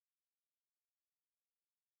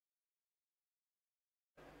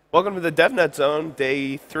Welcome to the DevNet Zone,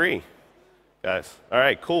 day 3, guys. All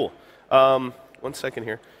right, cool. 1 second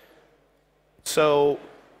here. So,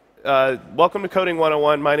 welcome to Coding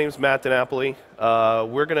 101. My name is Matt DiNapoli.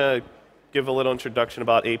 We're going to give a little introduction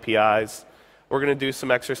about APIs. We're going to do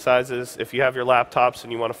some exercises. If you have your laptops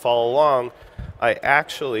and you want to follow along, I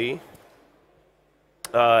actually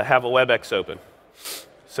have a WebEx open.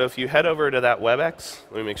 So if you head over to that WebEx,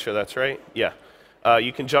 let me make sure that's right. Yeah.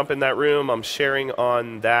 You can jump in that room. I'm sharing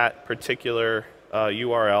on that particular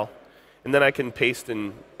URL. And then I can paste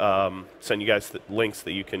and send you guys the links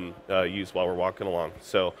that you can use while we're walking along.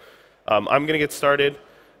 So I'm going to get started.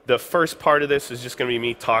 The first part of this is just going to be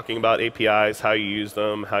me talking about APIs, how you use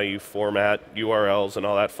them, how you format URLs, and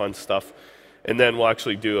all that fun stuff. And then we'll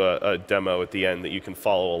actually do a demo at the end that you can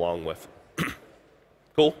follow along with.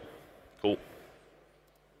 Cool? Cool.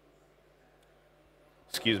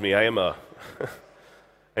 Excuse me, I am a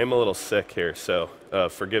little sick here, so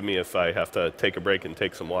forgive me if I have to take a break and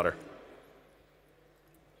take some water.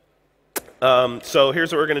 So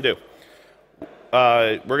here's what we're going to do.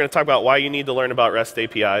 We're going to talk about why you need to learn about REST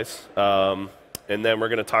APIs, and then we're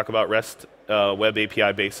going to talk about REST Web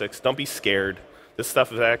API basics. Don't be scared. This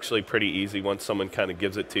stuff is actually pretty easy once someone kind of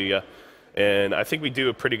gives it to you. And I think we do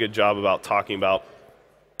a pretty good job about talking about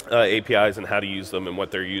APIs and how to use them and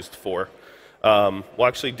what they're used for. We'll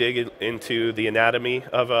actually dig into the anatomy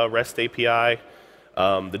of a REST API,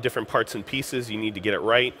 the different parts and pieces you need to get it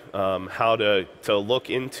right, how to look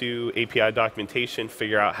into API documentation,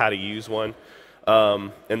 figure out how to use one,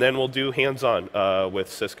 and then we'll do hands-on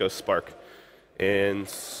with Cisco Spark.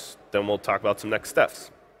 And then we'll talk about some next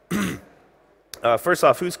steps. First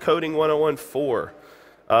off, who's Coding 101 for?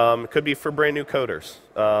 It could be for brand new coders.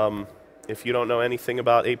 If you don't know anything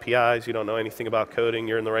about APIs, you don't know anything about coding,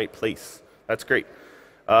 you're in the right place. That's great.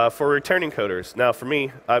 For returning coders, now for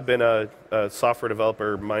me, I've been a software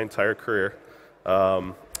developer my entire career.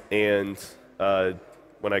 When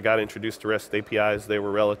I got introduced to REST APIs, they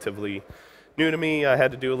were relatively new to me. I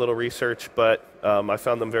had to do a little research, but I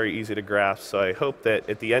found them very easy to grasp. So I hope that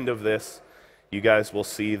at the end of this, you guys will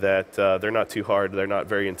see that they're not too hard, they're not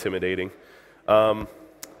very intimidating.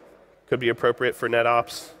 Could be appropriate for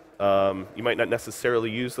NetOps. You might not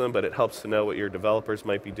necessarily use them, but it helps to know what your developers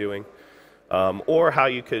might be doing. Or how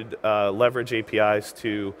you could leverage APIs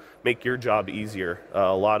to make your job easier.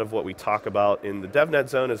 A lot of what we talk about in the DevNet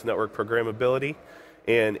Zone is network programmability,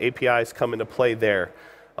 and APIs come into play there.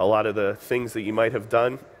 A lot of the things that you might have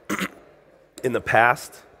done in the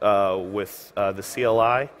past with the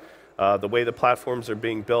CLI, the way the platforms are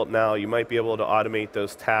being built now, you might be able to automate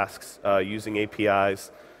those tasks using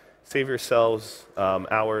APIs, save yourselves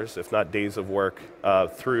hours, if not days of work,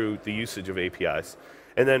 through the usage of APIs.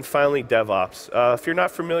 And then finally, DevOps. If you're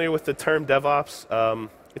not familiar with the term DevOps,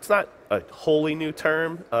 it's not a wholly new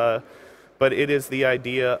term, but it is the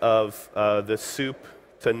idea of the soup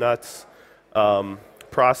to nuts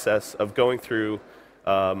process of going through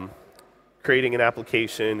creating an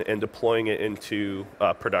application and deploying it into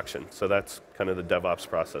production. So that's kind of the DevOps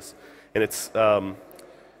process. And it's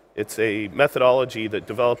a methodology that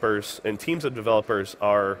developers and teams of developers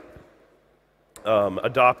are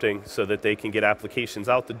adopting so that they can get applications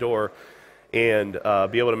out the door and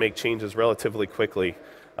be able to make changes relatively quickly.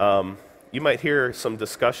 You might hear some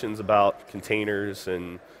discussions about containers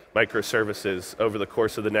and microservices over the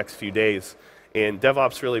course of the next few days. And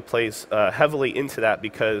DevOps really plays heavily into that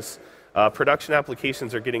because production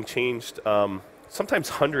applications are getting changed sometimes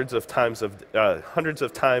hundreds of times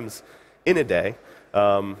in a day.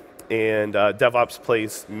 And DevOps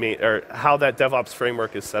plays, or how that DevOps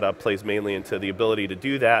framework is set up plays mainly into the ability to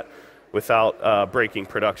do that without breaking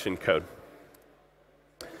production code.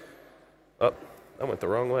 Oh, I went the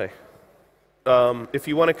wrong way. If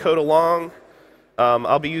you want to code along,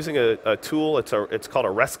 I'll be using a tool. It's called a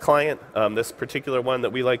REST client. This particular one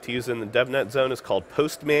that we like to use in the DevNet Zone is called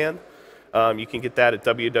Postman. You can get that at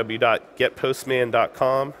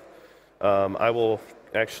www.getpostman.com. I will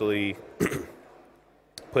actually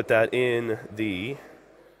put that in the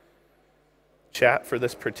chat for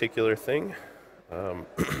this particular thing. So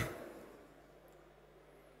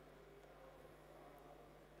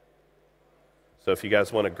if you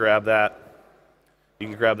guys want to grab that, you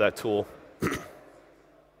can grab that tool.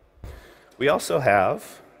 We also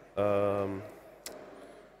have our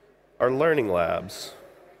learning labs.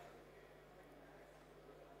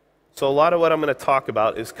 So a lot of what I'm going to talk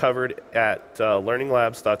about is covered at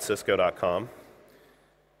learninglabs.cisco.com.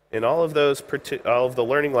 And all of the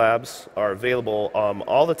learning labs are available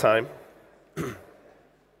all the time.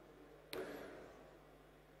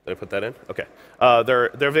 They're Did I put that in? Okay.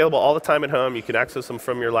 They're available all the time at home. You can access them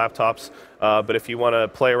from your laptops. But if you want to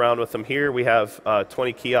play around with them here, we have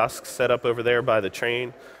 20 kiosks set up over there by the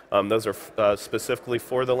train. Those are specifically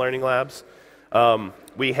for the learning labs.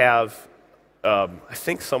 We have, I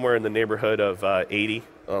think, somewhere in the neighborhood of 80.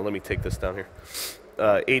 Let me take this down here.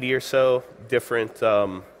 80 or so different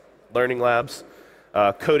learning labs.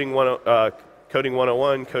 Coding 101, Coding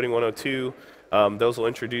 102. Those will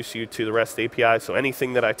introduce you to the REST API. So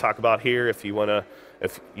anything that I talk about here, if you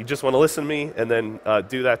just want to listen to me and then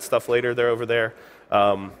do that stuff later, they're over there.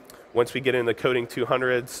 Once we get into Coding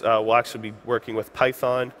 200s, we'll actually be working with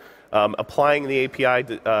Python, applying the API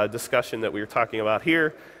discussion that we were talking about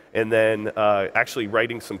here, and then actually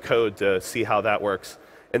writing some code to see how that works.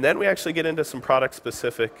 And then we actually get into some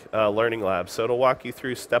product-specific learning labs. So it'll walk you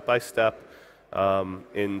through step-by-step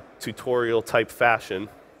in tutorial-type fashion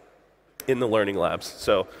in the learning labs.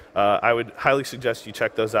 So I would highly suggest you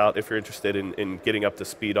check those out if you're interested in getting up to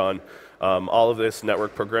speed on all of this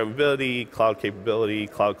network programmability, cloud capability,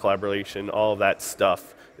 cloud collaboration, all of that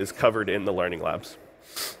stuff is covered in the learning labs.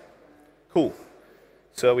 Cool.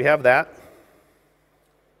 So we have that.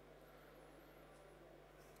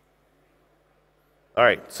 All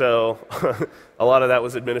right, so a lot of that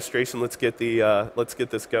was administration. Let's get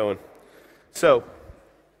this going. So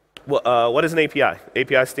what is an API?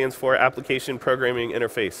 API stands for Application Programming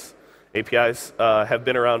Interface. APIs have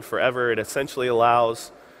been around forever. It essentially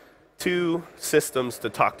allows two systems to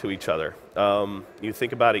talk to each other. You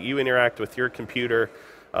think about it, you interact with your computer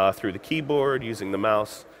through the keyboard, using the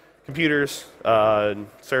mouse. Computers,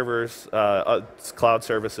 servers, cloud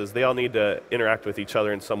services, they all need to interact with each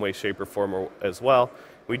other in some way, shape, or form as well.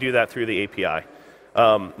 We do that through the API.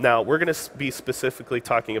 Now, we're going to be specifically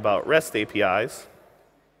talking about REST APIs.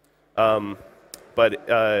 But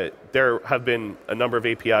there have been a number of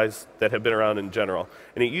APIs that have been around in general.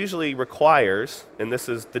 And it usually requires, and this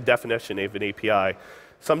is the definition of an API,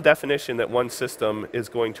 some definition that one system is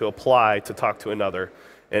going to apply to talk to another.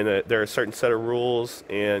 And there are a certain set of rules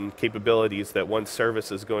and capabilities that one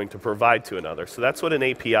service is going to provide to another. So that's what an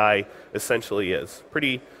API essentially is.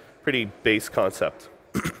 Pretty base concept.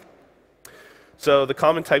 So the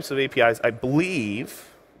common types of APIs, I believe,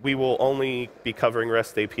 we will only be covering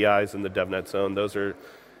REST APIs in the DevNet Zone. Those are,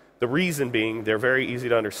 the reason being, they're very easy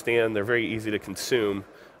to understand, they're very easy to consume,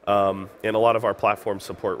 and a lot of our platforms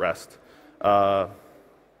support REST.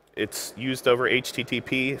 It's used over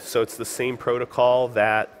HTTP, so it's the same protocol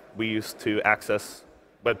that we use to access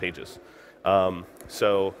web pages.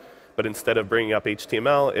 But instead of bringing up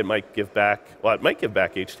HTML, it might give back, well, it might give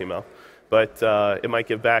back HTML, but it might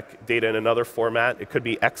give back data in another format. It could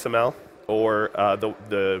be XML, or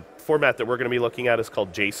the format that we're going to be looking at is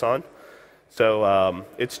called JSON. So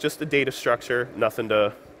it's just a data structure, nothing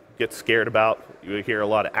to get scared about. You hear a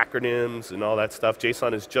lot of acronyms and all that stuff.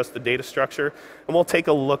 JSON is just the data structure, and we'll take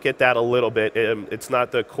a look at that a little bit. It's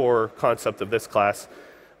not the core concept of this class.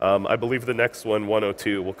 I believe the next one,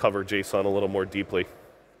 102, will cover JSON a little more deeply.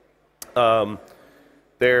 It's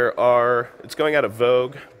going out of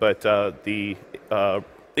vogue, but the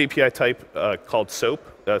API type called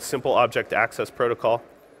SOAP, Simple Object Access Protocol.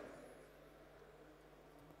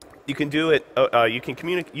 You can do it. You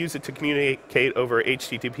can use it to communicate over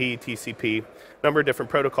HTTP, TCP, a number of different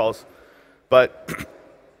protocols, but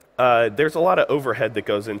there's a lot of overhead that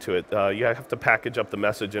goes into it. You have to package up the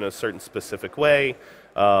message in a certain specific way.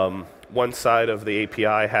 One side of the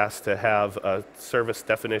API has to have a service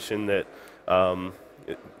definition that,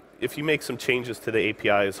 if you make some changes to the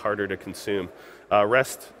API, is harder to consume.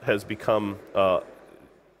 REST has become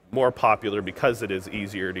more popular because it is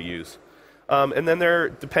easier to use. And then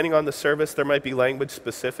depending on the service, there might be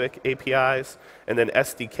language-specific APIs, and then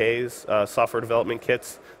SDKs, software development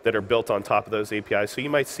kits, that are built on top of those APIs. So you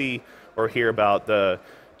might see or hear about the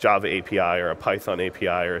Java API or a Python API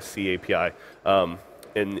or a C API.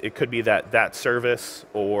 And it could be that service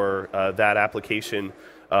or that application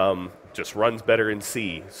just runs better in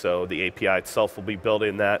C. So the API itself will be built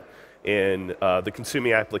in that, and the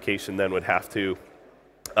consuming application then would have to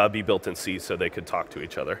be built in C so they could talk to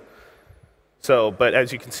each other. So, but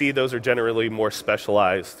as you can see, those are generally more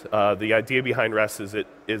specialized. The idea behind REST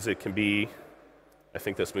is it can be, I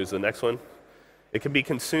think this moves to the next one, it can be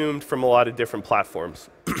consumed from a lot of different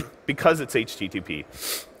platforms because it's HTTP.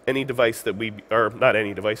 Any device that or not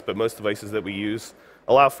any device, but most devices that we use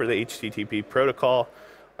allow for the HTTP protocol,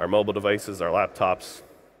 our mobile devices, our laptops,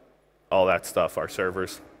 all that stuff, our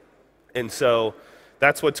servers. And so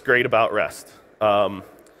that's what's great about REST.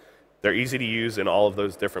 They're easy to use in all of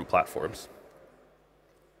those different platforms.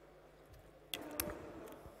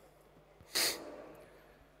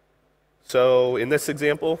 So in this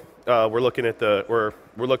example, we're looking at the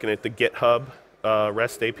GitHub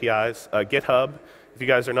REST APIs. GitHub, if you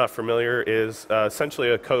guys are not familiar, is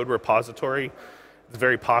essentially a code repository. It's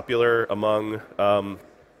very popular among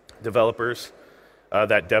developers.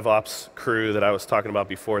 That DevOps crew that I was talking about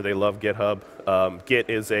before, they love GitHub. Git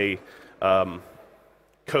is a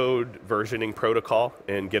code versioning protocol,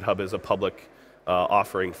 and GitHub is a public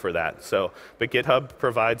offering for that. So, but GitHub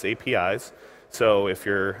provides APIs. So if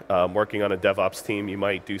you're working on a DevOps team, you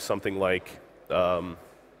might do something like,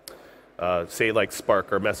 say like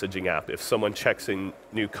Spark or messaging app. If someone checks in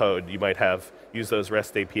new code, you might use those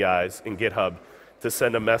REST APIs in GitHub to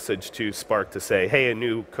send a message to Spark to say, hey, a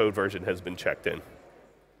new code version has been checked in.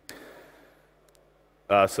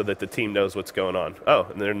 So that the team knows what's going on. Oh,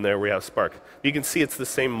 and then there we have Spark. You can see it's the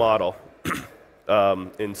same model.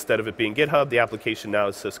 Instead of it being GitHub, the application now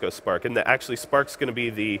is Cisco Spark. And actually, Spark's going to be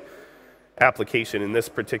the application in this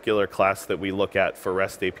particular class that we look at for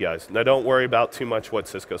REST APIs. Now, don't worry about too much what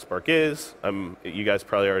Cisco Spark is. You guys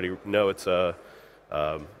probably already know it's our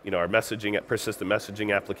messaging, persistent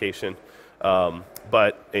messaging application.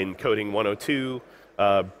 But in Coding 102,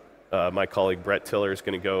 my colleague Brett Tiller is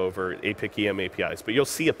going to go over APIC-EM APIs. But you'll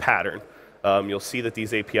see a pattern. You'll see that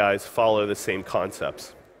these APIs follow the same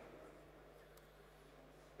concepts.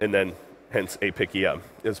 And then hence APIC-EM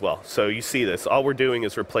as well. So you see this. All we're doing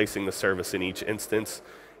is replacing the service in each instance,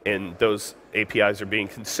 and those APIs are being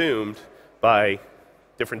consumed by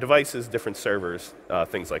different devices, different servers,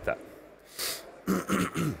 things like that.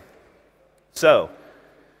 So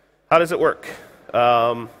how does it work?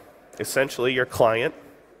 Essentially, your client,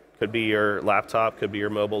 could be your laptop, could be your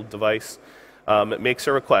mobile device, it makes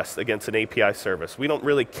a request against an API service. We don't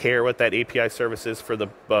really care what that API service is for the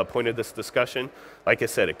point of this discussion. Like I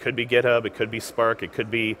said, it could be GitHub, it could be Spark, it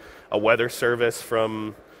could be a weather service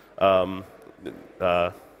from the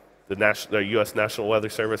US National Weather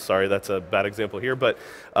Service. Sorry, that's a bad example here. But,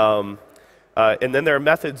 and then there are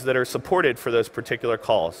methods that are supported for those particular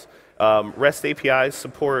calls. REST APIs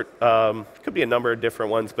support, could be a number of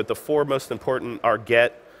different ones, but the four most important are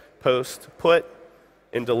get, post, put,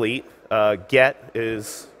 and delete. Get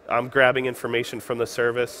is I'm grabbing information from the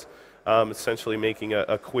service, essentially making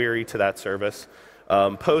a query to that service.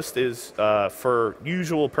 Post is for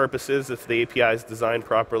usual purposes, if the API is designed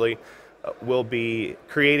properly, we'll be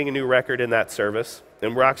creating a new record in that service.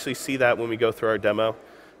 And we'll actually see that when we go through our demo.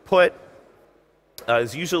 Put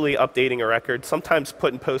is usually updating a record. Sometimes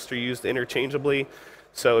put and post are used interchangeably.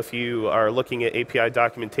 So if you are looking at API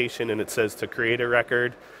documentation and it says to create a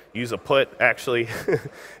record, use a put. Actually,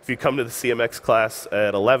 if you come to the CMX class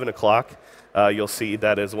at 11 o'clock, you'll see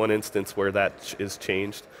that is one instance where that is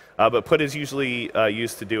changed. But put is usually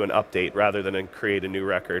used to do an update rather than create a new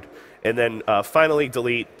record. And then finally,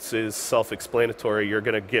 delete is self-explanatory. You're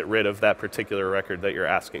going to get rid of that particular record that you're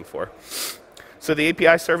asking for. So the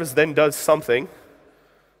API service then does something.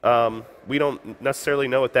 We don't necessarily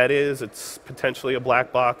know what that is. It's potentially a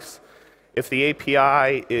black box. If the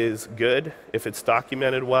API is good, if it's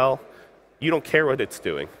documented well, you don't care what it's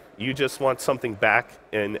doing. You just want something back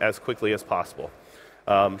and as quickly as possible.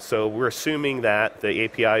 So we're assuming that the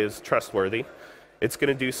API is trustworthy. It's going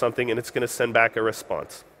to do something and it's going to send back a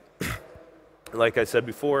response. Like I said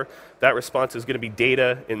before, that response is going to be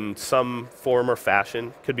data in some form or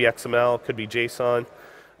fashion. Could be XML, could be JSON,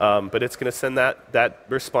 but it's going to send that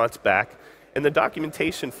response back. And the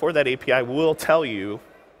documentation for that API will tell you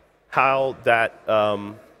how that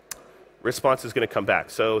response is going to come back,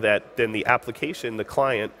 so that then the application, the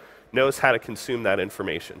client, knows how to consume that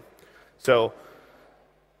information. So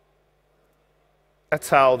that's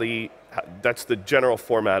the general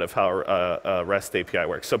format of how a REST API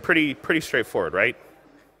works. So pretty straightforward, right?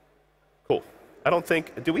 Cool.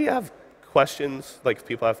 Do we have questions? Like if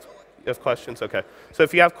people have questions? Okay. So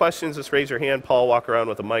if you have questions, just raise your hand. Paul will walk around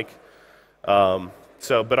with a mic.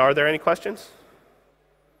 But are there any questions?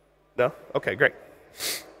 No? Okay, great.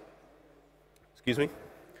 Excuse me.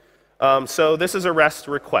 So this is a REST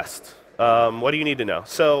request. What do you need to know?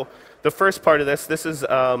 So the first part of this is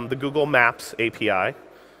the Google Maps API.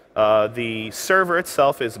 The server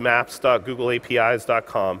itself is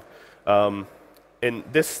maps.googleapis.com. And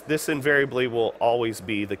this invariably will always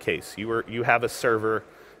be the case. You have a server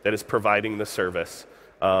that is providing the service.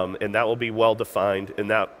 And that will be well defined, and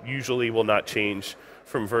that usually will not change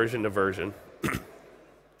from version to version.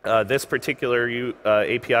 This particular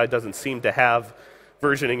API doesn't seem to have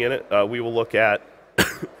versioning in it. We will look at,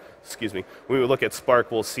 excuse me, when we look at Spark,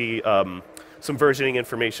 we'll see some versioning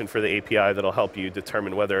information for the API that'll help you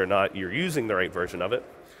determine whether or not you're using the right version of it.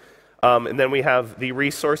 And then we have the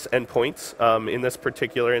resource endpoints. In this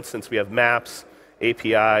particular instance, we have maps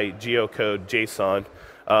API, geocode, JSON.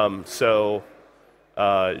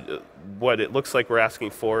 What it looks like we're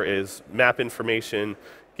asking for is map information,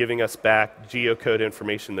 giving us back geocode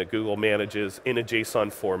information that Google manages in a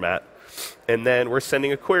JSON format. And then we're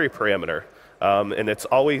sending a query parameter. And it's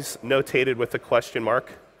always notated with a question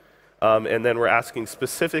mark. And then we're asking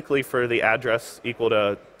specifically for the address equal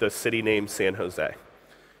to the city name San Jose.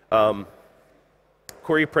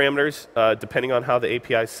 Query parameters, depending on how the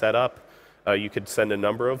API is set up, you could send a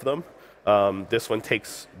number of them. This one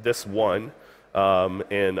takes this one,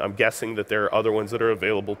 and I'm guessing that there are other ones that are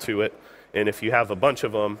available to it. And if you have a bunch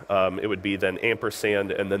of them, it would be then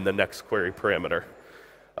ampersand and then the next query parameter.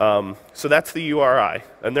 So that's the URI.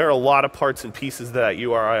 And there are a lot of parts and pieces of that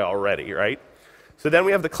URI already, right? So then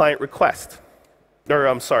we have the client request. Or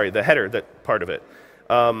I'm sorry, the header, that part of it.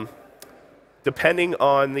 Depending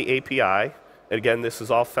on the API, and again, this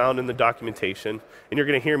is all found in the documentation, and you're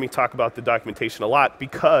going to hear me talk about the documentation a lot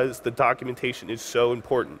because the documentation is so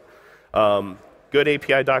important. Good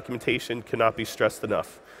API documentation cannot be stressed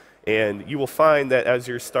enough. And you will find that as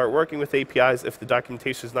you start working with APIs, if the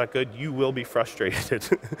documentation is not good, you will be frustrated.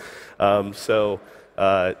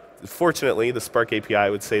 Fortunately, the Spark API,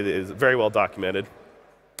 I would say, that is very well documented.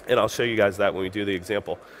 And I'll show you guys that when we do the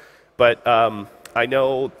example. But I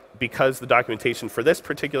know because the documentation for this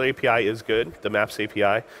particular API is good, the Maps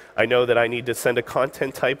API, I know that I need to send a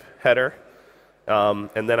content type header.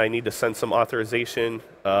 And then I need to send some authorization.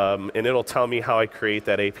 And it'll tell me how I create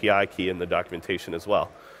that API key in the documentation as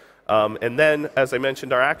well. And then, as I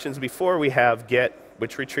mentioned, our actions before, we have get,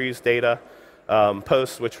 which retrieves data,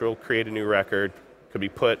 post, which will create a new record, could be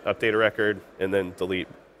put, update a record, and then delete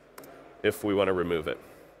if we want to remove it.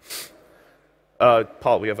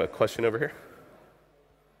 Paul, we have a question over here.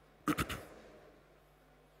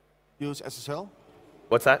 Use SSL?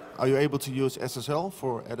 What's that? Are you able to use SSL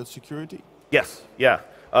for added security? Yes, yeah.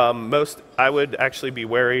 I would actually be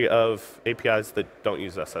wary of APIs that don't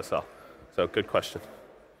use SSL. So good question.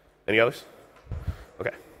 Any others?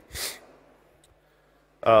 Okay.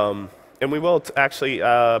 And we will actually,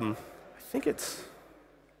 I think it's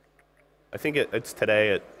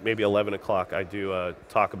today at maybe 11 o'clock. I do a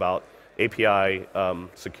talk about API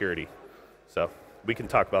security. So we can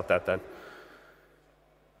talk about that then.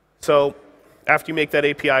 So after you make that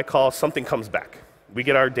API call, something comes back. We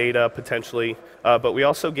get our data potentially, but we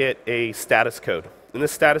also get a status code. And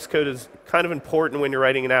this status code is kind of important when you're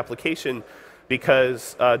writing an application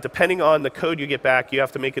because depending on the code you get back, you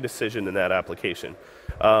have to make a decision in that application.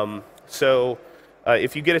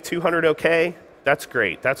 If you get a 200 OK, that's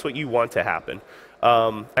great. That's what you want to happen.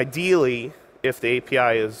 Ideally, if the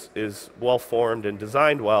API is well-formed and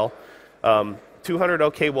designed well, 200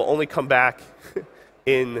 OK will only come back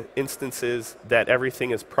in instances that everything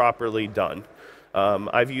is properly done.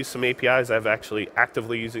 I've used some APIs. I've actually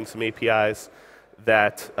actively using some APIs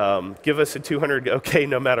that give us a 200 OK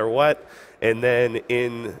no matter what. And then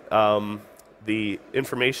in the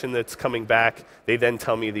information that's coming back, they then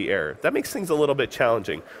tell me the error. That makes things a little bit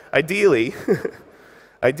challenging. Ideally,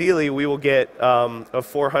 we will get a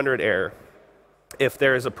 400 error if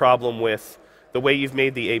there is a problem with the way you've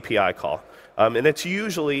made the API call. And it's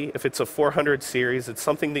usually, if it's a 400 series, it's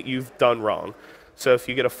something that you've done wrong. So if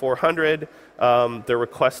you get a 400, the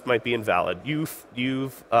request might be invalid.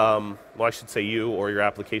 Well, I should say you or your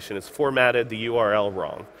application has formatted the URL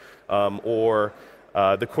wrong. Or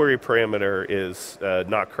the query parameter is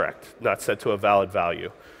not correct, not set to a valid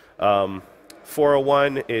value.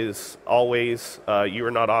 401 is always you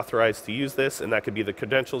are not authorized to use this, and that could be the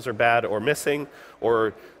credentials are bad or missing,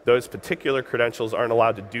 or those particular credentials aren't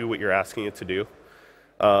allowed to do what you're asking it to do.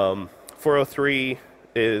 403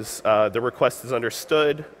 is the request is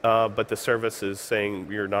understood, but the service is saying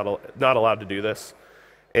you're not allowed to do this.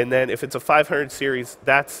 And then if it's a 500 series,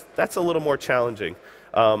 that's a little more challenging.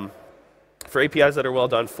 For APIs that are well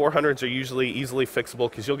done, 400s are usually easily fixable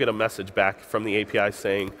because you'll get a message back from the API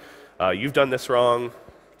saying, you've done this wrong,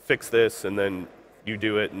 fix this, and then you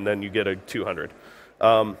do it, and then you get a 200.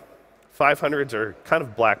 500s are kind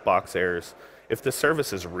of black box errors. If the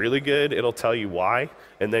service is really good, it'll tell you why,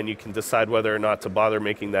 and then you can decide whether or not to bother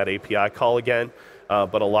making that API call again.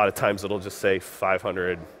 But a lot of times it'll just say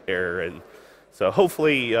 500 error, and so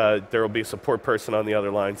hopefully there will be a support person on the other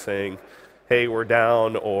line saying, hey, we're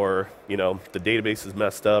down, or the database is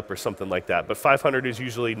messed up, or something like that. But 500 is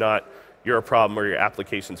usually not your problem or your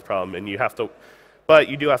application's problem, and but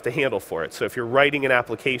you do have to handle for it. So if you're writing an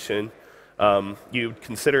application, you'd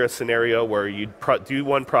consider a scenario where you'd do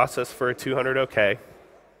one process for a 200 OK,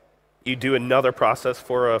 you do another process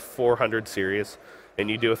for a 400 series, and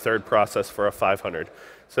you do a third process for a 500.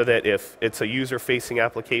 so that if it's a user-facing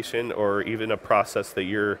application or even a process that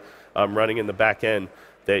you're running in the back end,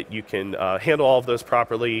 that you can handle all of those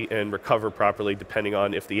properly and recover properly depending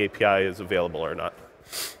on if the API is available or not.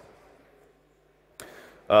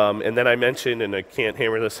 And then I mentioned, and I can't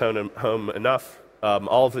hammer this home enough,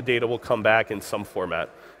 all of the data will come back in some format.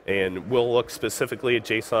 And we'll look specifically at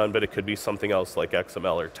JSON, but it could be something else like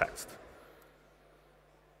XML or text.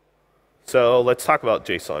 So let's talk about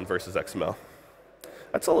JSON versus XML.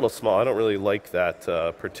 That's a little small. I don't really like that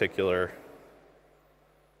particular.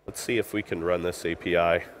 Let's see if we can run this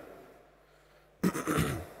API.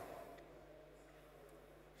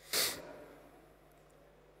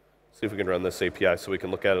 See if we can run this API so we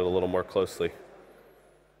can look at it a little more closely.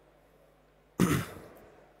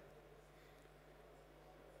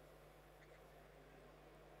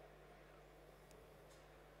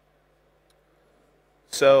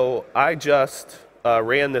 So I just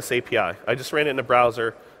ran this API. I just ran it in a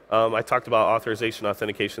browser. I talked about authorization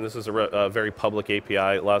authentication. This is a very public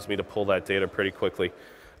API. It allows me to pull that data pretty quickly.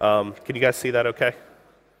 Can you guys see that okay?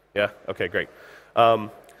 Yeah? Okay, great.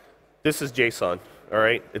 This is JSON, all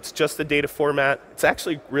right? It's just a data format. It's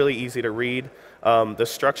actually really easy to read. The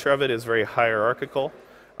structure of it is very hierarchical.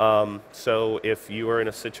 So if you are in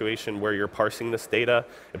a situation where you're parsing this data,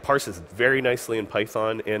 it parses very nicely in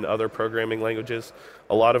Python and other programming languages.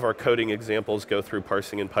 A lot of our coding examples go through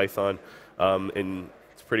parsing in Python, and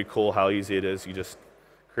it's pretty cool how easy it is. You just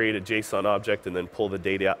create a JSON object and then pull the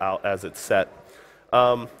data out as it's set.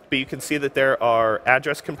 But you can see that there are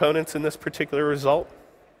address components in this particular result,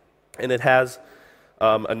 and it has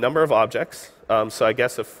a number of objects. So I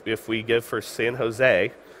guess if we give for San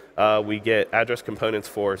Jose, we get address components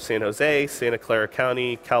for San Jose, Santa Clara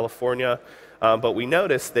County, California, but we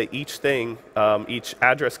notice that each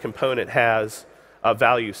address component has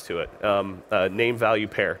values to it, a name-value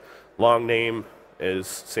pair. Long name is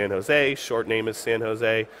San Jose, short name is San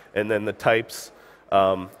Jose, and then the types,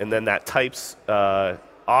 and then that types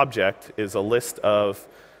object is a list of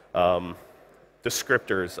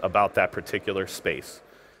descriptors about that particular space.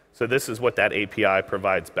 So this is what that API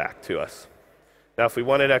provides back to us. Now, if we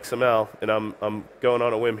wanted XML, and I'm going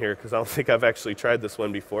on a whim here because I don't think I've actually tried this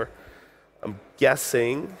one before. I'm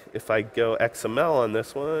guessing if I go XML on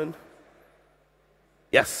this one,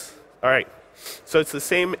 yes. All right. So it's the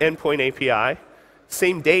same endpoint API,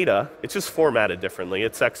 same data. It's just formatted differently.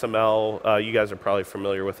 It's XML. You guys are probably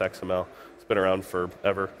familiar with XML. It's been around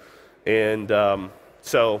forever. And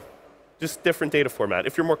so just different data format.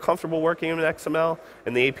 If you're more comfortable working in XML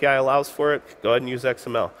and the API allows for it, go ahead and use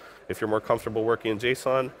XML. If you're more comfortable working in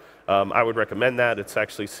JSON, I would recommend that. It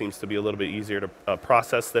actually seems to be a little bit easier to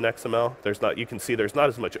process than XML. You can see there's not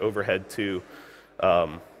as much overhead to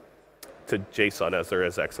JSON as there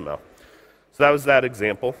is XML. So that was that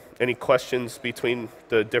example. Any questions between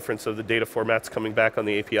the difference of the data formats coming back on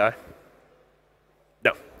the API?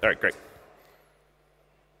 No. All right, great.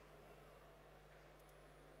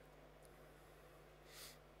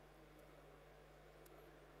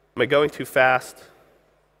 Am I going too fast?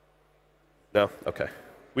 No? Okay.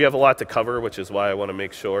 We have a lot to cover, which is why I want to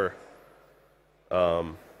make sure.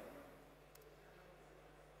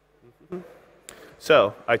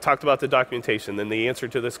 So I talked about the documentation. Then the answer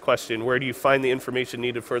to this question, where do you find the information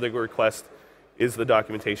needed for the request, is the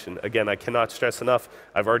documentation. Again, I cannot stress enough.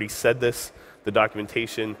 I've already said this. The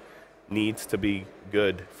documentation needs to be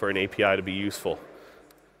good for an API to be useful.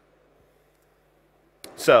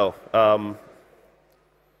 So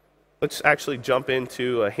let's actually jump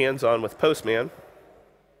into a hands-on with Postman.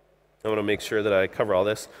 I want to make sure that I cover all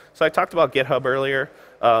this. So I talked about GitHub earlier.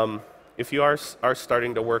 If you are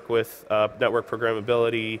starting to work with network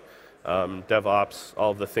programmability, DevOps, all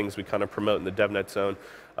of the things we kind of promote in the DevNet Zone,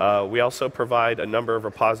 we also provide a number of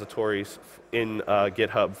repositories in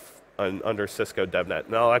GitHub under Cisco DevNet.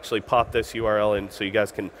 And I'll actually pop this URL in so you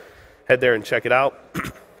guys can head there and check it out.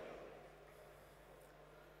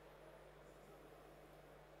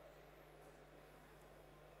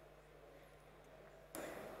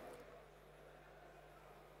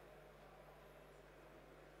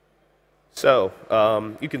 So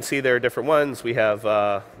you can see there are different ones. We have,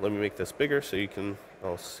 let me make this bigger so you can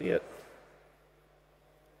all see it.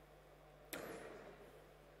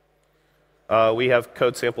 We have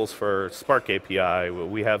code samples for Spark API.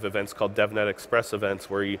 We have events called DevNet Express events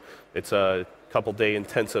where it's a couple-day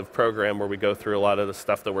intensive program where we go through a lot of the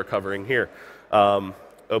stuff that we're covering here.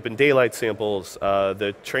 Open Daylight samples,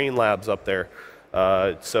 the train labs up there.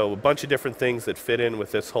 So a bunch of different things that fit in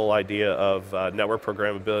with this whole idea of network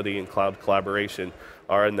programmability and cloud collaboration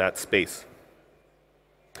are in that space.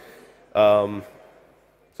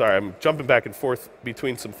 Sorry, I'm jumping back and forth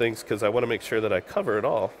between some things because I want to make sure that I cover it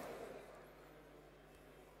all.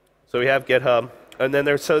 So we have GitHub, and then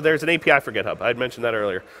there's an API for GitHub. I had mentioned that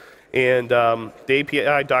earlier. And the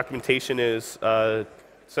API documentation is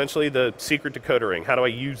essentially the secret decoder ring. How do I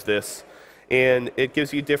use this? And it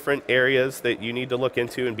gives you different areas that you need to look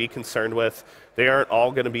into and be concerned with. They aren't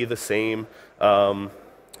all going to be the same.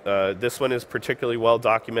 This one is particularly well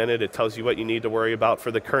documented. It tells you what you need to worry about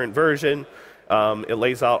for the current version. It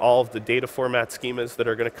lays out all of the data format schemas that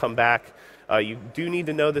are going to come back. You do need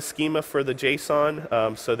to know the schema for the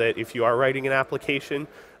JSON so that if you are writing an application,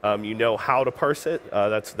 you know how to parse it.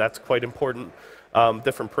 That's quite important.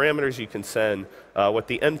 Different parameters you can send, what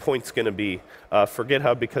the endpoint's going to be. For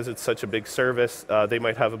GitHub, because it's such a big service, they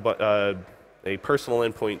might have a personal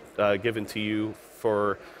endpoint given to you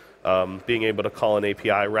for being able to call an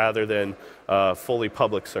API rather than fully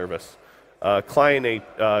public service. Client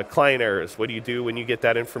errors, what do you do when you get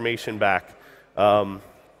that information back?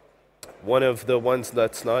 One of the ones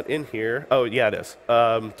that's not in here, oh yeah it is.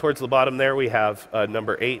 Towards the bottom there we have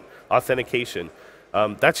number 8, authentication.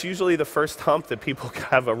 That's usually the first hump that people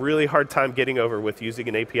have a really hard time getting over with using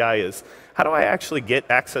an API is, how do I actually get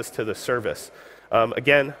access to the service?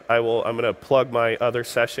 Again, I'm going to plug my other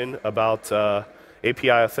session about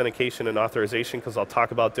API authentication and authorization because I'll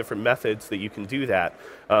talk about different methods that you can do that.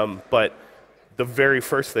 But the very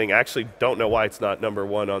first thing, I actually don't know why it's not number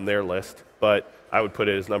 1 on their list, but I would put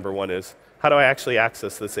it as number 1 is, how do I actually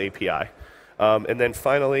access this API? And then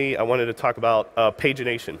finally, I wanted to talk about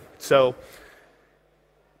pagination. So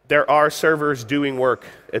there are servers doing work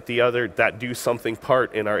at the other that do something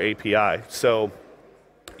part in our API. So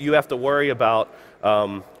you have to worry about,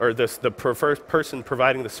 or the first person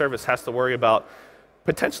providing the service has to worry about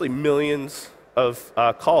potentially millions of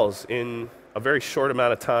calls in a very short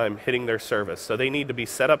amount of time hitting their service. So they need to be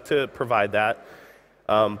set up to provide that.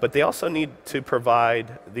 But they also need to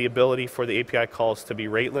provide the ability for the API calls to be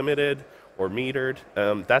rate limited or metered.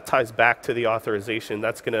 That ties back to the authorization.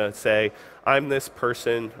 That's going to say, I'm this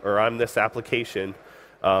person or I'm this application,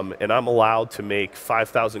 and I'm allowed to make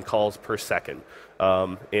 5,000 calls per second.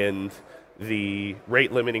 And the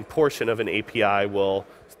rate limiting portion of an API will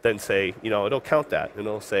then say, it'll count that. And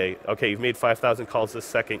it'll say, okay, you've made 5,000 calls this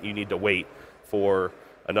second. You need to wait for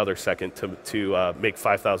another second to make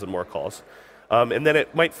 5,000 more calls. And then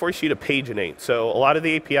it might force you to paginate. So a lot of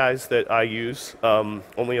the APIs that I use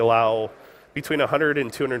only allow between 100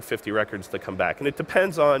 and 250 records to come back. And it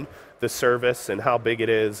depends on the service and how big it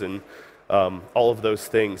is and all of those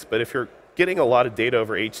things. But if you're getting a lot of data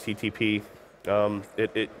over HTTP,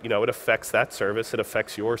 it affects that service. It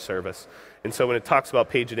affects your service. And so when it talks about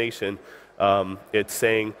pagination, it's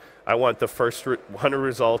saying, I want the first 100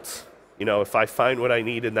 results. If I find what I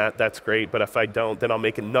need in that, that's great. But if I don't, then I'll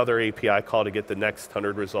make another API call to get the next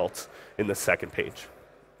 100 results in the second page.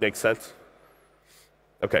 Make sense?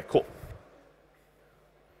 Okay, cool.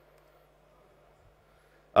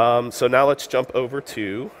 So now let's jump over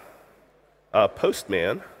to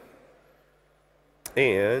Postman.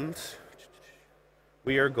 And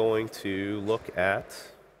we are going to look at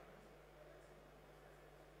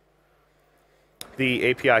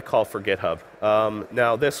the API call for GitHub.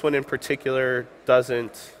 Now, this one in particular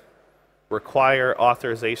doesn't require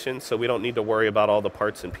authorization, so we don't need to worry about all the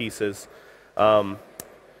parts and pieces.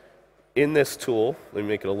 In this tool, let me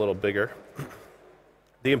make it a little bigger.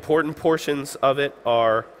 The important portions of it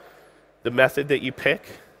are the method that you pick.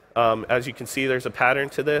 As you can see, there's a pattern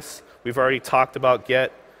to this. We've already talked about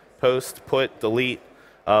get, post, put, delete.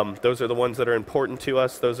 Those are the ones that are important to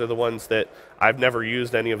us. Those are the ones that I've never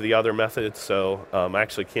used any of the other methods, so I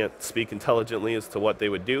actually can't speak intelligently as to what they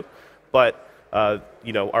would do. But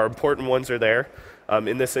our important ones are there.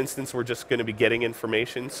 In this instance, we're just going to be getting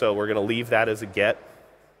information, so we're going to leave that as a get.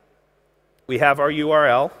 We have our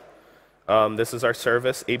URL. This is our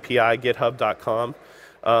service, API-GitHub.com.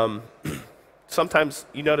 Sometimes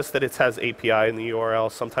you notice that it has API in the URL.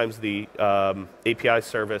 Sometimes the API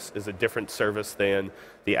service is a different service than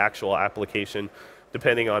the actual application,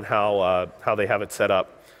 depending on how they have it set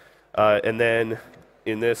up. And then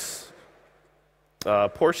in this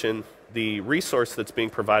portion, the resource that's being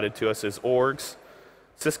provided to us is orgs.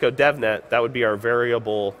 Cisco DevNet, that would be our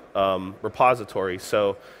variable repository.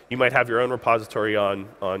 So you might have your own repository on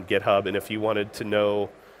GitHub, and if you wanted to know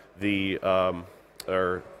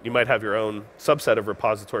or you might have your own subset of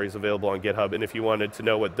repositories available on GitHub, and if you wanted to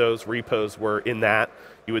know what those repos were in that,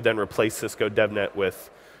 you would then replace Cisco DevNet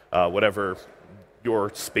with whatever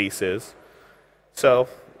your space is. So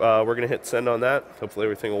we're going to hit send on that. Hopefully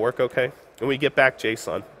everything will work okay. And we get back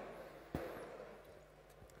JSON.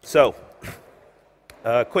 So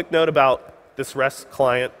quick note about this REST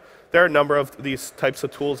client. There are a number of these types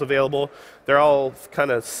of tools available. They're all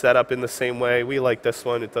kind of set up in the same way. We like this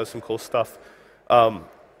one. It does some cool stuff.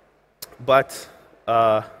 But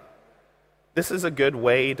this is a good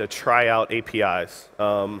way to try out APIs.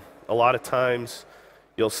 A lot of times,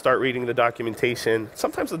 you'll start reading the documentation.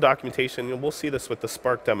 Sometimes the documentation, and we'll see this with the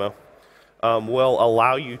Spark demo, will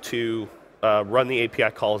allow you to run the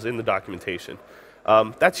API calls in the documentation.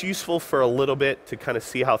 That's useful for a little bit to kind of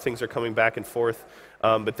see how things are coming back and forth.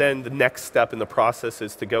 But then the next step in the process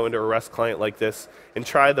is to go into a REST client like this and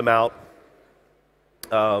try them out.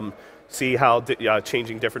 See how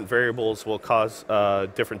changing different variables will cause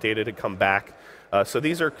different data to come back. So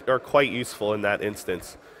these are quite useful in that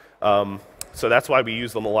instance. So that's why we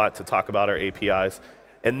use them a lot to talk about our APIs.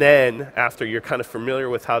 And then after you're kind of familiar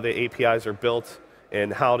with how the APIs are built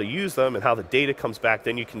and how to use them and how the data comes back,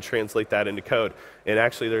 then you can translate that into code. And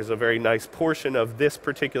actually there's a very nice portion of this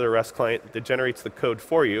particular REST client that generates the code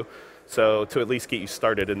for you, so to at least get you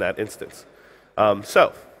started in that instance.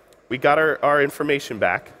 So we got our information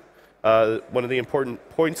back. One of the important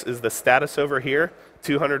points is the status over here,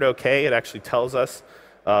 200 OK. It actually tells us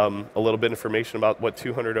a little bit of information about what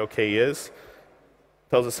 200 OK is.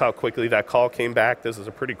 Tells us how quickly that call came back. This is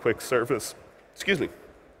a pretty quick service. Excuse me.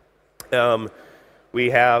 We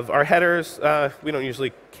have our headers. We don't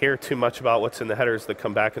usually care too much about what's in the headers that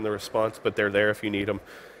come back in the response, but they're there if you need them.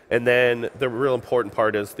 And then the real important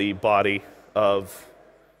part is the body of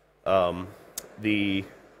the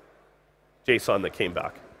JSON that came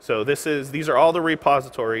back. So these are all the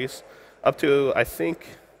repositories up to, I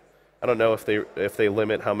don't know if they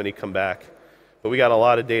limit how many come back, but we got a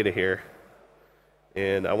lot of data here.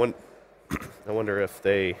 And I wonder if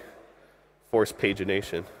they force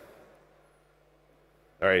pagination.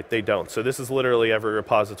 All right, they don't. So this is literally every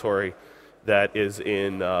repository that is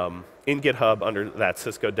in GitHub under that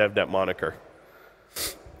Cisco DevNet moniker.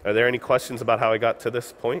 Are there any questions about how I got to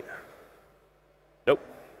this point? Nope.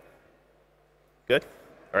 Good?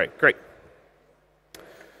 All right, great.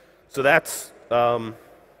 So that's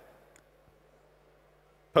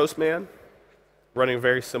Postman running a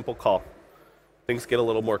very simple call. Things get a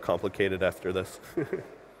little more complicated after this,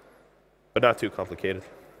 but not too complicated.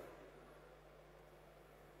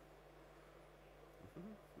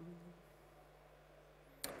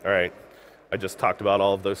 All right, I just talked about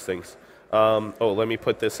all of those things. Oh, let me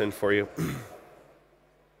put this in for you.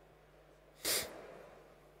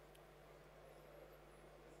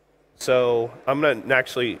 So I'm going to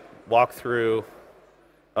actually walk through,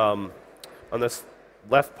 on this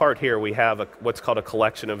left part here, we have what's called a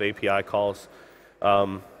collection of API calls.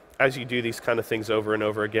 As you do these kind of things over and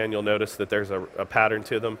over again, you'll notice that there's a pattern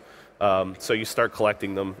to them. So you start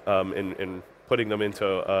collecting them and putting them into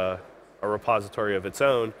a repository of its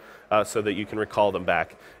own so that you can recall them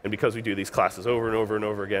back. And because we do these classes over and over and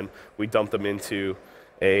over again, we dump them into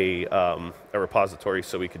a repository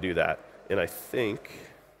so we could do that. And I think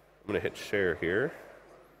I'm going to hit share here,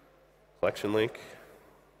 collection link.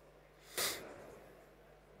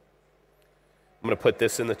 I'm going to put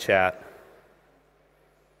this in the chat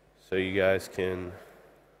so you guys can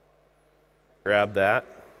grab that.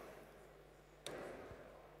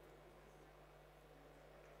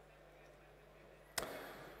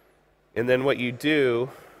 And then what you do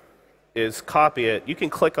is copy it. You can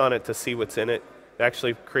click on it to see what's in it. It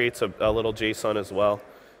actually creates a little JSON as well.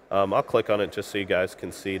 I'll click on it just so you guys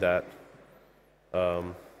can see that.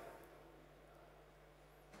 But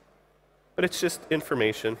it's just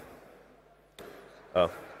information.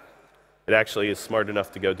 Oh, it actually is smart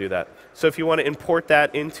enough to go do that. So if you want to import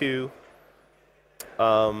that into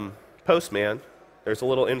Postman, there's a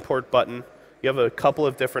little import button. You have a couple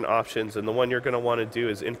of different options, and the one you're going to want to do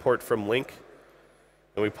is import from link.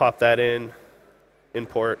 And we pop that in,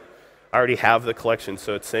 import. I already have the collection,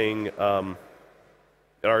 so it's saying it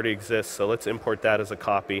already exists, so let's import that as a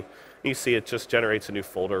copy. You see it just generates a new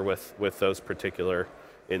folder with those particular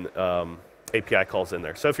API calls in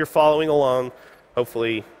there. So if you're following along,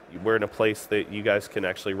 hopefully we're in a place that you guys can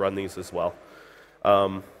actually run these as well.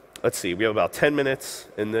 Let's see, we have about 10 minutes,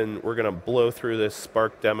 and then we're going to blow through this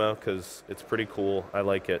Spark demo because it's pretty cool. I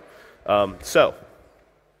like it. So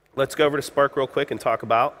let's go over to Spark real quick and talk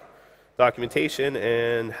about documentation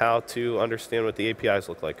and how to understand what the APIs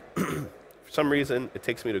look like. For some reason, it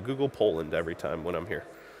takes me to Google Poland every time when I'm here.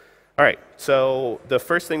 All right, so the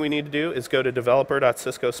first thing we need to do is go to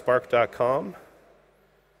developer.ciscospark.com.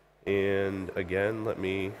 And again, let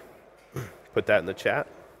me put that in the chat.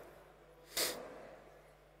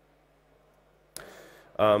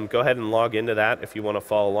 Go ahead and log into that if you want to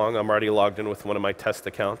follow along. I'm already logged in with one of my test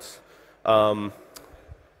accounts.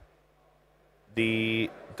 The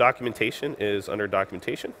documentation is under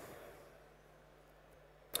documentation.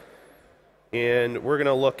 And we're going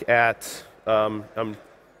to look at,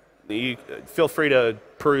 feel free to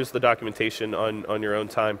peruse the documentation on your own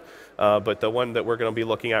time, but the one that we're going to be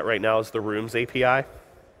looking at right now is the Rooms API.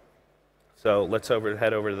 So let's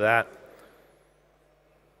head over to that.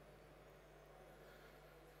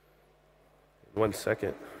 One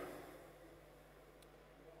second.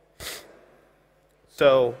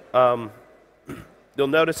 So you'll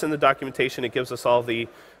notice in the documentation it gives us all the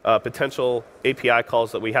potential API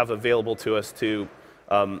calls that we have available to us to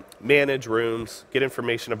manage rooms, get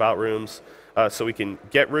information about rooms, so we can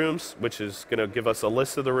get rooms, which is going to give us a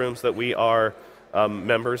list of the rooms that we are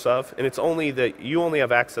members of. And it's only that you only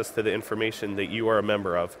have access to the information that you are a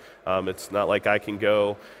member of. It's not like I can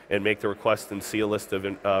go and make the request and see a list of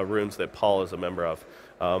rooms that Paul is a member of.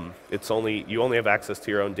 You only have access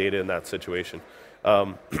to your own data in that situation.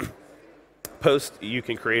 You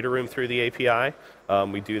can create a room through the API.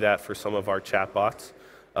 We do that for some of our chatbots.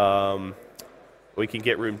 We can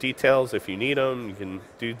get room details if you need them. You can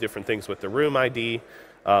do different things with the room ID.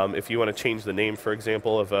 If you want to change the name, for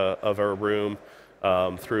example, of a room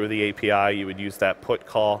through the API, you would use that put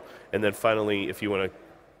call. And then finally, if you want to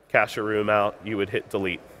cache a room out, you would hit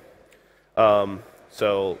delete.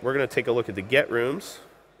 So we're going to take a look at the Get Rooms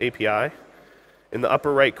API. In the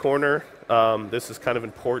upper right corner, this is kind of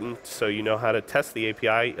important so you know how to test the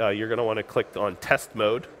API. You're going to want to click on Test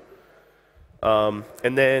Mode. And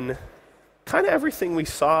then kind of everything we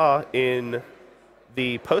saw in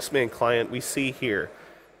the Postman client we see here.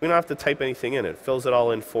 We don't have to type anything in. It fills it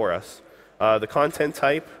all in for us. The content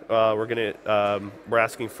type, we're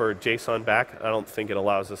asking for JSON back. I don't think it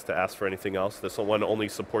allows us to ask for anything else. This one only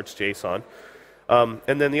supports JSON.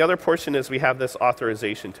 And then the other portion is we have this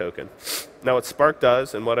authorization token. Now what Spark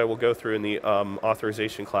does, and what I will go through in the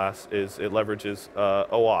authorization class, is it leverages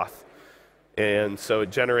OAuth. And so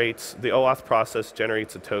the OAuth process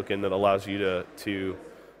generates a token that allows you to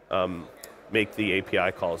make the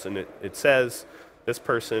API calls. And it says this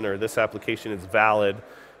person or this application is valid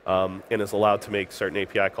and is allowed to make certain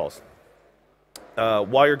API calls.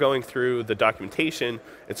 While you're going through the documentation,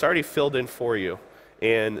 it's already filled in for you.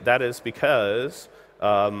 And that is because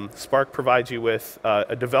Spark provides you with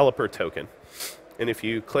a developer token. And if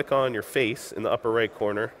you click on your face in the upper right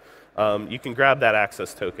corner, you can grab that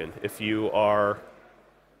access token if you are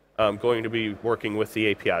going to be working with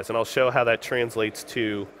the APIs. And I'll show how that translates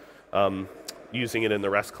to using it in the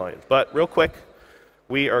REST client. But real quick,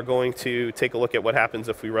 we are going to take a look at what happens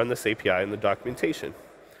if we run this API in the documentation.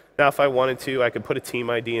 Now, if I wanted to, I could put a team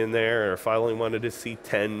ID in there, or if I only wanted to see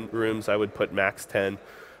 10 rooms, I would put max 10.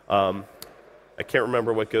 I can't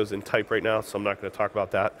remember what goes in type right now, so I'm not going to talk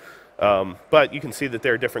about that. But you can see that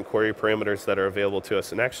there are different query parameters that are available to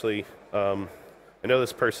us. And actually, I know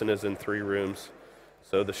this person is in 3 rooms,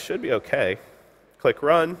 so this should be OK. Click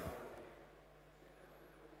Run.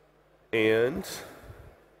 And let's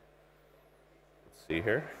see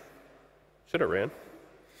here. Should have ran.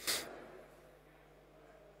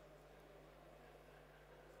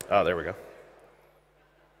 Oh, there we go.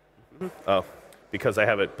 Oh, because I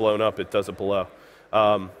have it blown up, it does it below.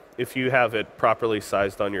 If you have it properly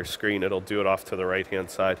sized on your screen, it'll do it off to the right-hand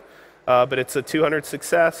side. But it's a 200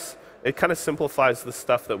 success. It kind of simplifies the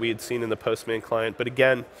stuff that we had seen in the Postman client. But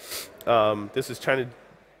again, this is trying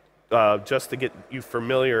to just to get you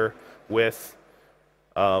familiar with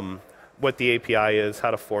what the API is,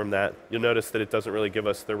 how to form that. You'll notice that it doesn't really give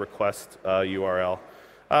us the request URL.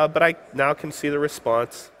 But I now can see the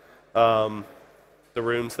response. The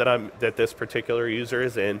rooms that this particular user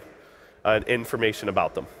is in, information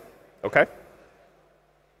about them. Okay?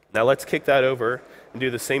 Now let's kick that over and do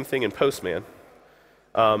the same thing in Postman.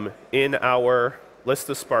 In our list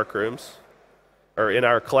of Spark rooms, or in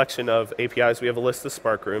our collection of APIs, we have a list of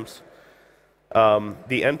Spark rooms. The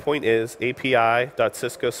endpoint is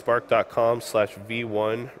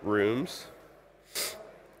api.ciscospark.com/v1rooms.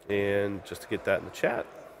 And just to get that in the chat.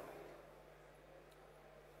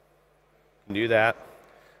 Do that.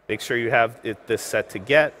 Make sure you have this set to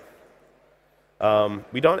get.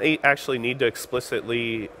 We don't actually need to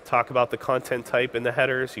explicitly talk about the content type in the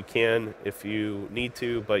headers. You can if you need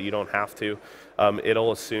to, but you don't have to.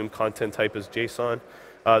 It'll assume content type is JSON.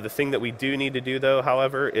 The thing that we do need to do, though,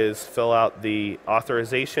 however, is fill out the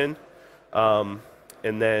authorization and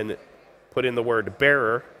then put in the word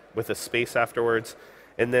bearer with a space afterwards.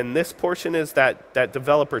 And then this portion is that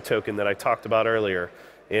developer token that I talked about earlier.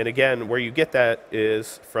 And again, where you get that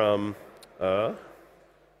is from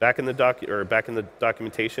back in the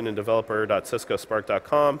documentation in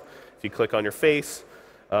developer.ciscospark.com. If you click on your face,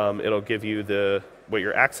 it'll give you the what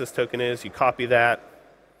your access token is, you copy that,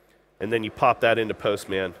 and then you pop that into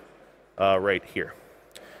Postman right here.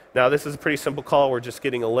 Now this is a pretty simple call. We're just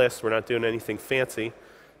getting a list. We're not doing anything fancy.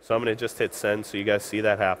 So I'm going to just hit send so you guys see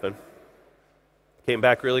that happen. Came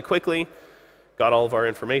back really quickly, got all of our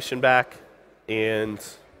information back, and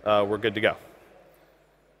we're good to go.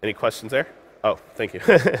 Any questions there? Oh, thank you.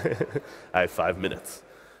 I have 5 minutes.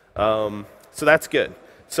 So that's good.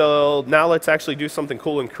 So now let's actually do something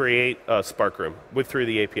cool and create a Spark room through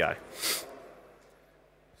the API.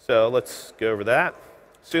 So let's go over that.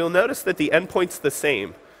 So you'll notice that the endpoint's the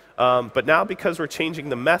same. But now because we're changing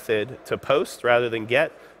the method to post rather than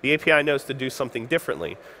get, the API knows to do something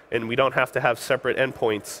differently. And we don't have to have separate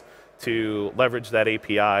endpoints to leverage that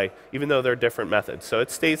API, even though they're different methods. So it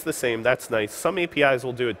stays the same. That's nice. Some APIs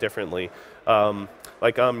will do it differently.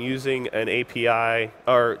 Like I'm using an API,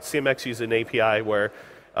 or CMX uses an API where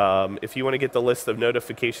if you want to get the list of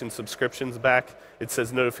notification subscriptions back, it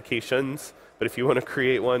says notifications. But if you want to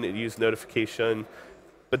create one, it uses notification.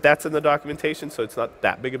 But that's in the documentation, so it's not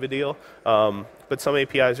that big of a deal. But some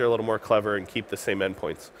APIs are a little more clever and keep the same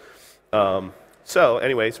endpoints. So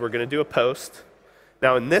anyways, we're going to do a post.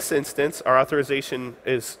 Now in this instance, our authorization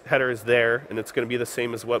header is there, and it's going to be the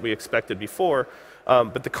same as what we expected before.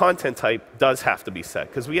 But the content type does have to be set,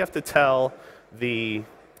 because we have to tell the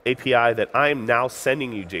API that I'm now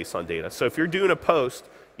sending you JSON data. So if you're doing a post,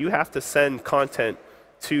 you have to send content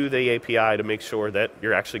to the API to make sure that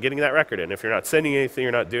you're actually getting that record in. If you're not sending anything,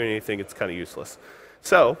 you're not doing anything, it's kind of useless.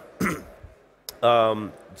 So,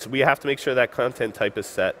 so we have to make sure that content type is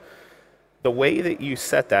set. The way that you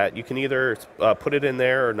set that, you can either put it in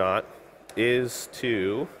there or not, is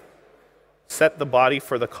to set the body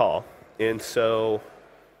for the call. And so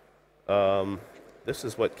this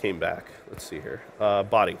is what came back. Let's see here.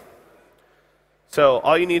 Body. So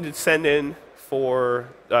all you need to send in for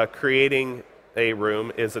creating a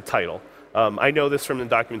room is a title. I know this from the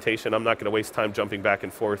documentation. I'm not going to waste time jumping back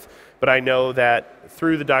and forth. But I know that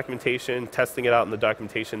through the documentation, testing it out in the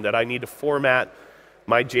documentation, that I need to format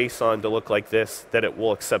my JSON to look like this, that it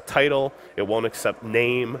will accept title, it won't accept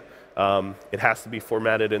name, it has to be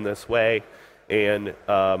formatted in this way. And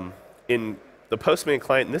in the Postman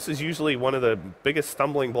client, and this is usually one of the biggest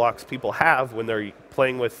stumbling blocks people have when they're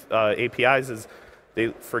playing with APIs, is they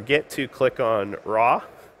forget to click on raw,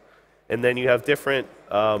 and then you have different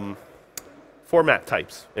format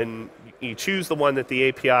types. And you choose the one that the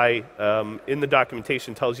API in the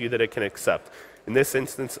documentation tells you that it can accept. In this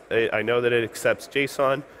instance, I know that it accepts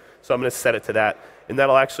JSON, so I'm going to set it to that. And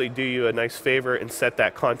that'll actually do you a nice favor and set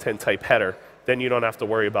that content type header. Then you don't have to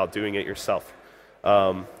worry about doing it yourself.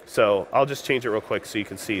 So I'll just change it real quick so you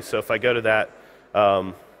can see. So if I go to that,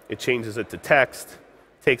 it changes it to text,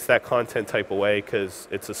 takes that content type away because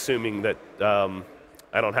it's assuming that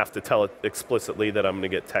I don't have to tell it explicitly that I'm going to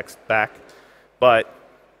get text back. But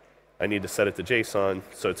I need to set it to JSON,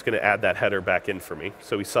 so it's going to add that header back in for me.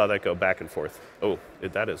 So we saw that go back and forth. Oh,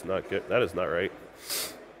 that is not good. That is not right.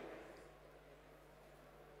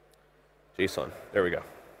 JSON. There we go.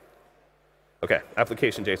 Okay,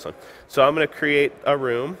 application JSON. So I'm going to create a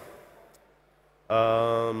room.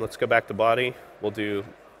 Let's go back to body. We'll do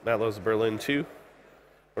Live Berlin 2.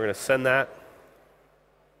 We're going to send that.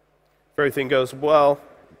 If everything goes well,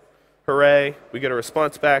 hooray, we get a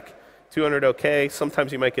response back. 200 OK.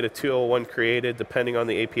 Sometimes you might get a 201 created depending on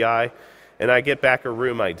the API. And I get back a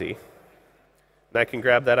room ID. And I can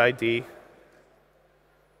grab that ID.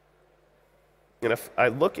 And if I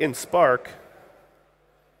look in Spark,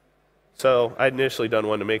 so I'd initially done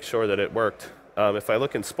one to make sure that it worked. If I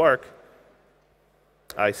look in Spark,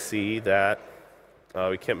 I see that,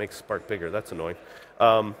 we can't make Spark bigger, that's annoying.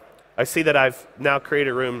 I see that I've now created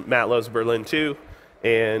a room, Matt Loves Berlin 2,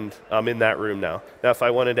 and I'm in that room now. Now if I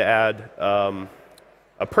wanted to add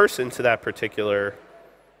a person to that particular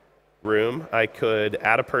room, I could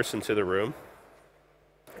add a person to the room.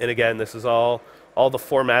 And again, this is all the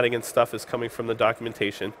formatting and stuff is coming from the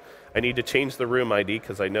documentation. I need to change the room ID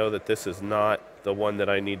because I know that this is not the one that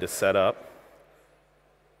I need to set up.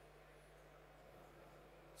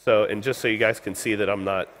 So, and just so you guys can see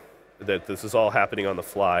that that this is all happening on the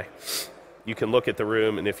fly. You can look at the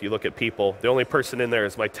room, and if you look at people, the only person in there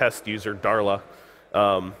is my test user, Darla.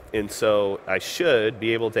 And so I should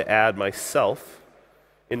be able to add myself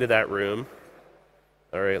into that room.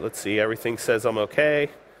 All right, let's see. Everything says I'm okay.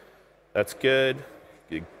 That's good.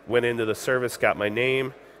 Went into the service, got my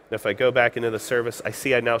name. And if I go back into the service, I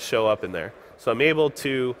see I now show up in there. So I'm able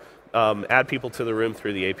to add people to the room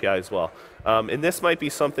through the API as well. And this might be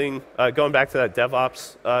something, going back to that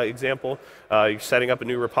DevOps example, you're setting up a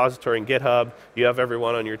new repository in GitHub, you have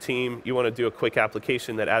everyone on your team, you want to do a quick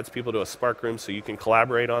application that adds people to a Spark room so you can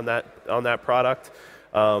collaborate on that product.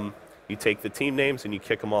 You take the team names and you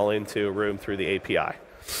kick them all into a room through the API.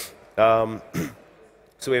 So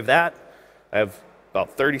we have that. I have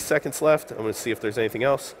about 30 seconds left. I'm going to see if there's anything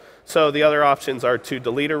else. So the other options are to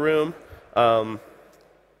delete a room. I'm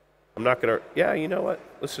not going to, yeah, you know what?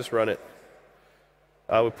 Let's just run it.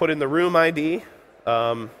 We put in the room ID.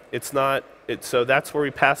 So that's where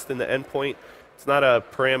we passed in the endpoint. It's not a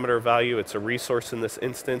parameter value, it's a resource in this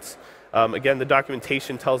instance. Again, the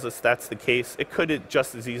documentation tells us that's the case. It could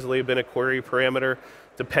just as easily have been a query parameter,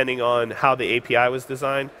 depending on how the API was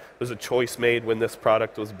designed. It was a choice made when this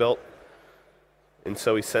product was built. And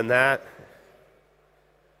so we send that.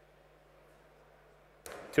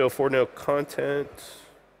 204 no content.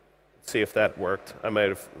 Let's see if that worked. I might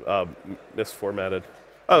have misformatted.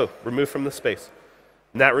 Oh, remove from the space.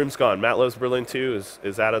 And that room's gone. Matt Lowe's Berlin 2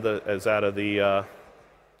 is out of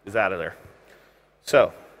there.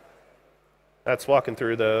 So that's walking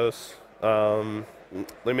through those.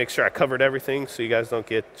 Let me make sure I covered everything so you guys don't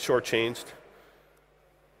get shortchanged.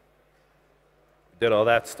 Did all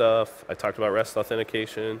that stuff. I talked about REST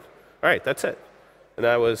authentication. All right, that's it. And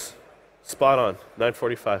that was spot on,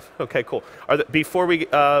 9:45. Okay, cool. Before we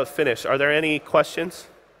finish, are there any questions?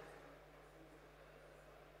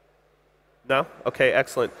 No? Okay,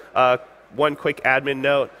 excellent. One quick admin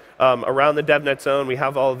note. Around the DevNet Zone, we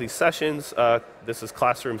have all of these sessions. This is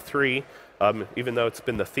Classroom 3, even though it's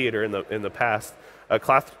been the theater in the past.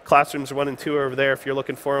 Classrooms 1 and 2 are over there if you're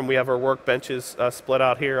looking for them. We have our workbenches split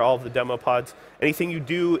out here, all of the demo pods. Anything you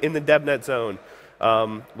do in the DevNet Zone.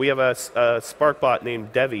 We have a Spark bot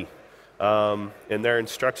named Devi, and there are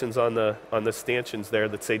instructions on the stanchions there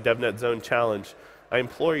that say DevNet Zone Challenge. I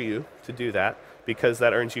implore you to do that because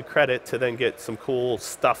that earns you credit to then get some cool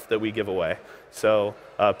stuff that we give away. So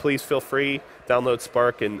please feel free, download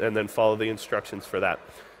Spark, and then follow the instructions for that.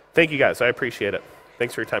 Thank you guys, I appreciate it.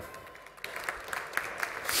 Thanks for your time.